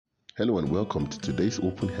Hello and welcome to today's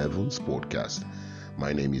Open Heavens podcast.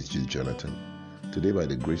 My name is Jill Jonathan. Today, by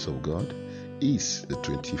the grace of God, is the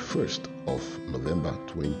 21st of November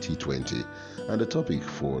 2020, and the topic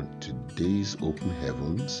for today's Open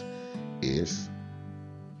Heavens is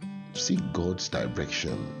Seek God's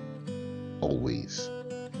Direction Always.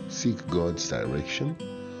 Seek God's direction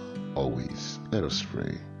always. Let us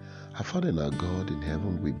pray. Our Father and our God in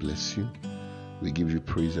heaven, we bless you. We give you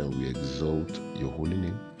praise and we exalt your holy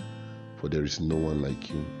name. For there is no one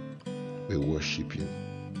like you. We worship you.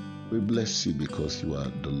 We bless you because you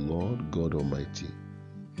are the Lord God Almighty.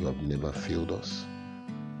 You have never failed us.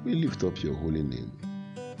 We lift up your holy name.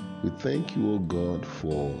 We thank you, O God,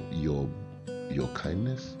 for your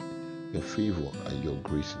kindness, your favor, and your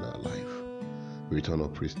grace in our life. We return our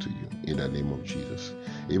praise to you in the name of Jesus.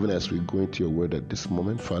 Even as we go into your word at this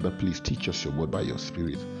moment, Father, please teach us your word by your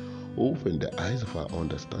Spirit. Open the eyes of our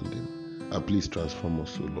understanding and please transform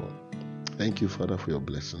us, O Lord. Thank you, Father, for your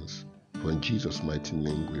blessings. For in Jesus' mighty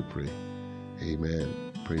name we pray.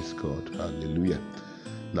 Amen. Praise God. Hallelujah.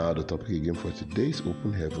 Now the topic again for today's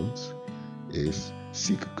Open Heavens is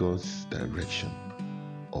Seek God's Direction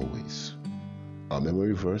Always. Our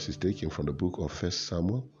memory verse is taken from the book of 1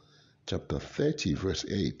 Samuel chapter 30 verse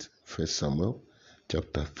 8. 1 Samuel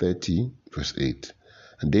chapter 30 verse 8.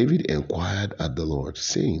 And David inquired at the Lord,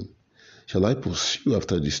 saying, Shall I pursue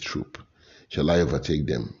after this troop? Shall I overtake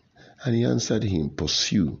them? And he answered him,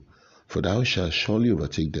 Pursue, for thou shalt surely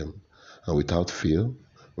overtake them, and without fail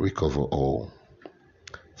recover all.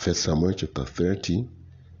 1 Samuel chapter 30,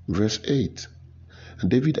 verse 8. And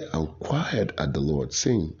David inquired at the Lord,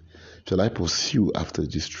 saying, Shall I pursue after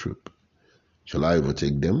this troop? Shall I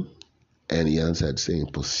overtake them? And he answered, saying,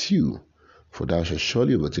 Pursue, for thou shalt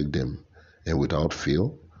surely overtake them, and without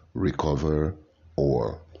fail recover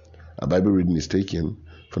all. Our Bible reading is taken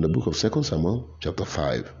from the book of 2 Samuel chapter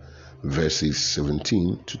 5, verses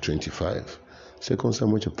 17 to 25. 2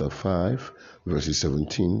 Samuel chapter 5, verses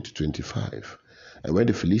 17 to 25. And when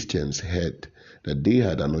the Philistines heard that they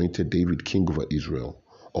had anointed David king over Israel,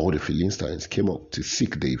 all the Philistines came up to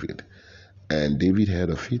seek David. And David heard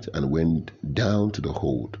of it and went down to the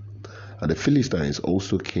hold. And the Philistines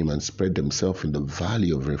also came and spread themselves in the valley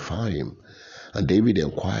of Rephaim. And David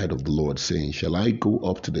inquired of the Lord, saying, Shall I go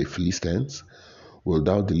up to the Philistines? Wilt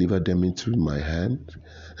thou deliver them into my hand?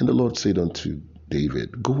 And the Lord said unto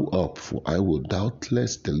David, Go up, for I will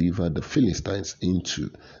doubtless deliver the Philistines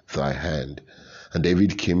into thy hand. And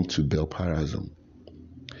David came to Baal-perazim.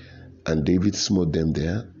 And David smote them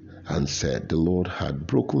there, and said, The Lord had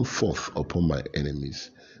broken forth upon my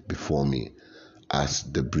enemies before me, as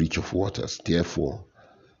the breach of waters. Therefore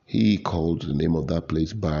he called the name of that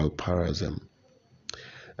place Baal-perazim.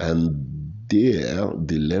 And there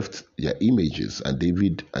they left their images, and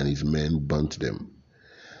David and his men burnt them.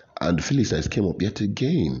 And the Philistines came up yet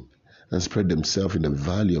again, and spread themselves in the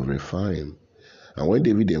valley of Rephaim. And when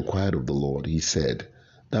David inquired of the Lord, he said,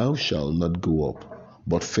 Thou shalt not go up,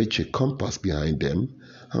 but fetch a compass behind them,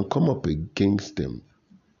 and come up against them,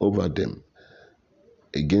 over them,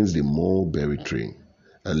 against the mulberry tree.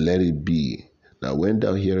 And let it be that when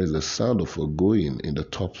thou hearest the sound of a going in the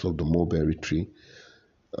tops of the mulberry tree,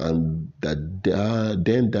 and that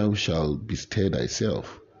then thou shalt bestir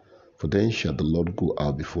thyself, for then shall the Lord go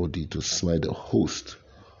out before thee to smite the host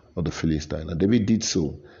of the Philistines. And David did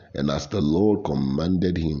so, and as the Lord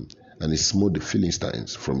commanded him, and he smote the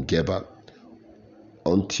Philistines from Geba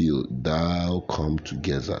until thou come to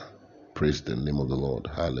Gaza. Praise the name of the Lord.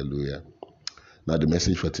 Hallelujah. Now the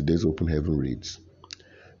message for today's Open Heaven reads,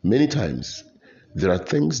 Many times there are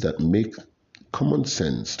things that make common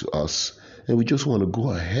sense to us, and we just want to go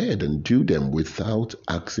ahead and do them without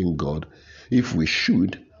asking God if we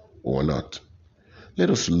should or not. Let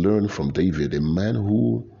us learn from David, a man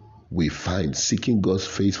who we find seeking God's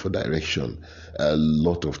face for direction a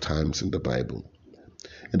lot of times in the Bible.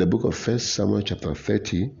 In the book of 1 Samuel chapter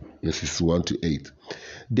 30, verses 1 to 8,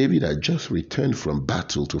 David had just returned from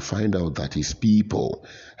battle to find out that his people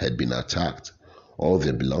had been attacked. All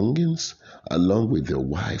their belongings, along with their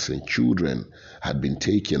wives and children, had been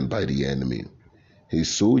taken by the enemy.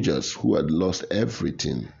 His soldiers, who had lost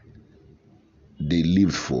everything they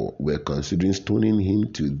lived for, were considering stoning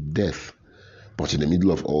him to death. But in the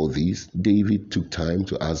middle of all this, David took time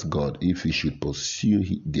to ask God if he should pursue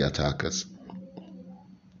the attackers.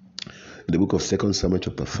 In the book of 2 Samuel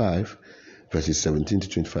chapter 5, verses 17 to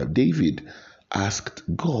 25, David asked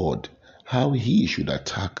God how he should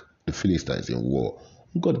attack the Philistines in war.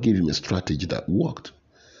 God gave him a strategy that worked.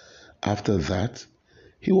 After that,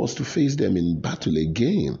 he was to face them in battle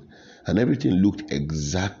again, and everything looked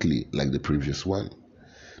exactly like the previous one.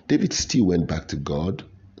 David still went back to God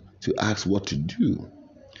to ask what to do.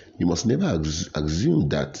 You must never assume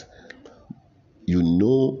that you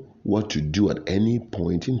know what to do at any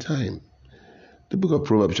point in time. The book of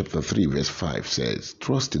Proverbs chapter 3 verse 5 says,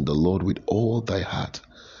 "Trust in the Lord with all thy heart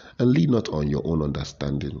and lean not on your own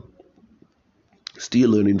understanding."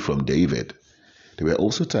 Still learning from David, there were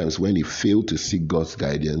also times when he failed to seek God's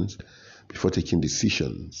guidance before taking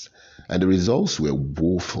decisions, and the results were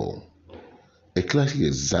woeful. A classic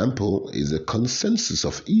example is the consensus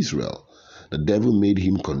of Israel the devil made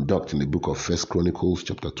him conduct in the book of 1 Chronicles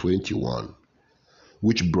chapter 21,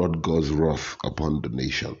 which brought God's wrath upon the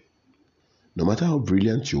nation. No matter how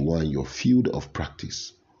brilliant you are in your field of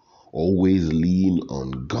practice, always lean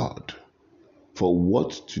on God for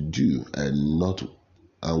what to do and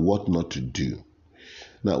what not to do.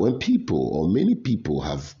 Now, when people or many people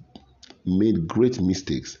have made great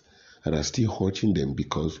mistakes and are still hurting them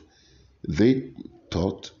because they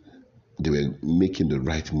thought they were making the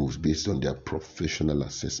right moves based on their professional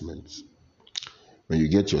assessments. When you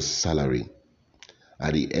get your salary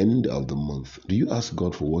at the end of the month, do you ask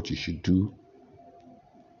God for what you should do,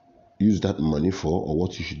 use that money for, or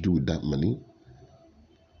what you should do with that money?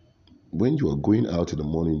 When you are going out in the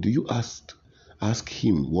morning, do you ask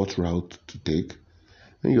Him what route to take?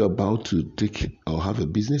 When you're about to take or have a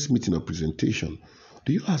business meeting or presentation,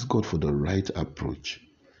 do you ask God for the right approach?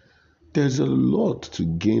 There's a lot to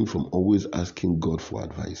gain from always asking God for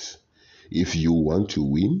advice. If you want to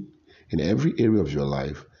win in every area of your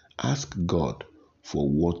life, ask God for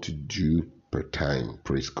what to do per time.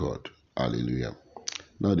 Praise God. Hallelujah.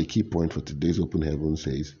 Now the key point for today's Open Heaven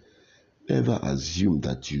says, never assume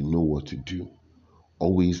that you know what to do.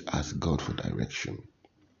 Always ask God for direction.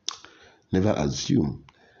 Never assume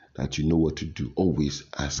that you know what to do. Always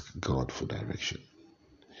ask God for direction.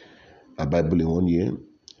 A Bible in 1 year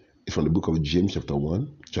is from the book of James chapter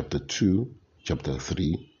 1, chapter 2, chapter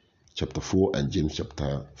 3, chapter 4, and James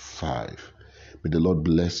chapter 5. May the Lord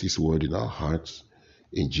bless His word in our hearts.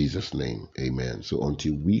 In Jesus' name, amen. So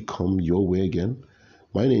until we come your way again,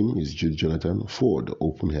 my name is Jude Jonathan for the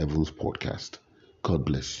Open Heavens podcast. God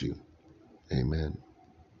bless you. Amen.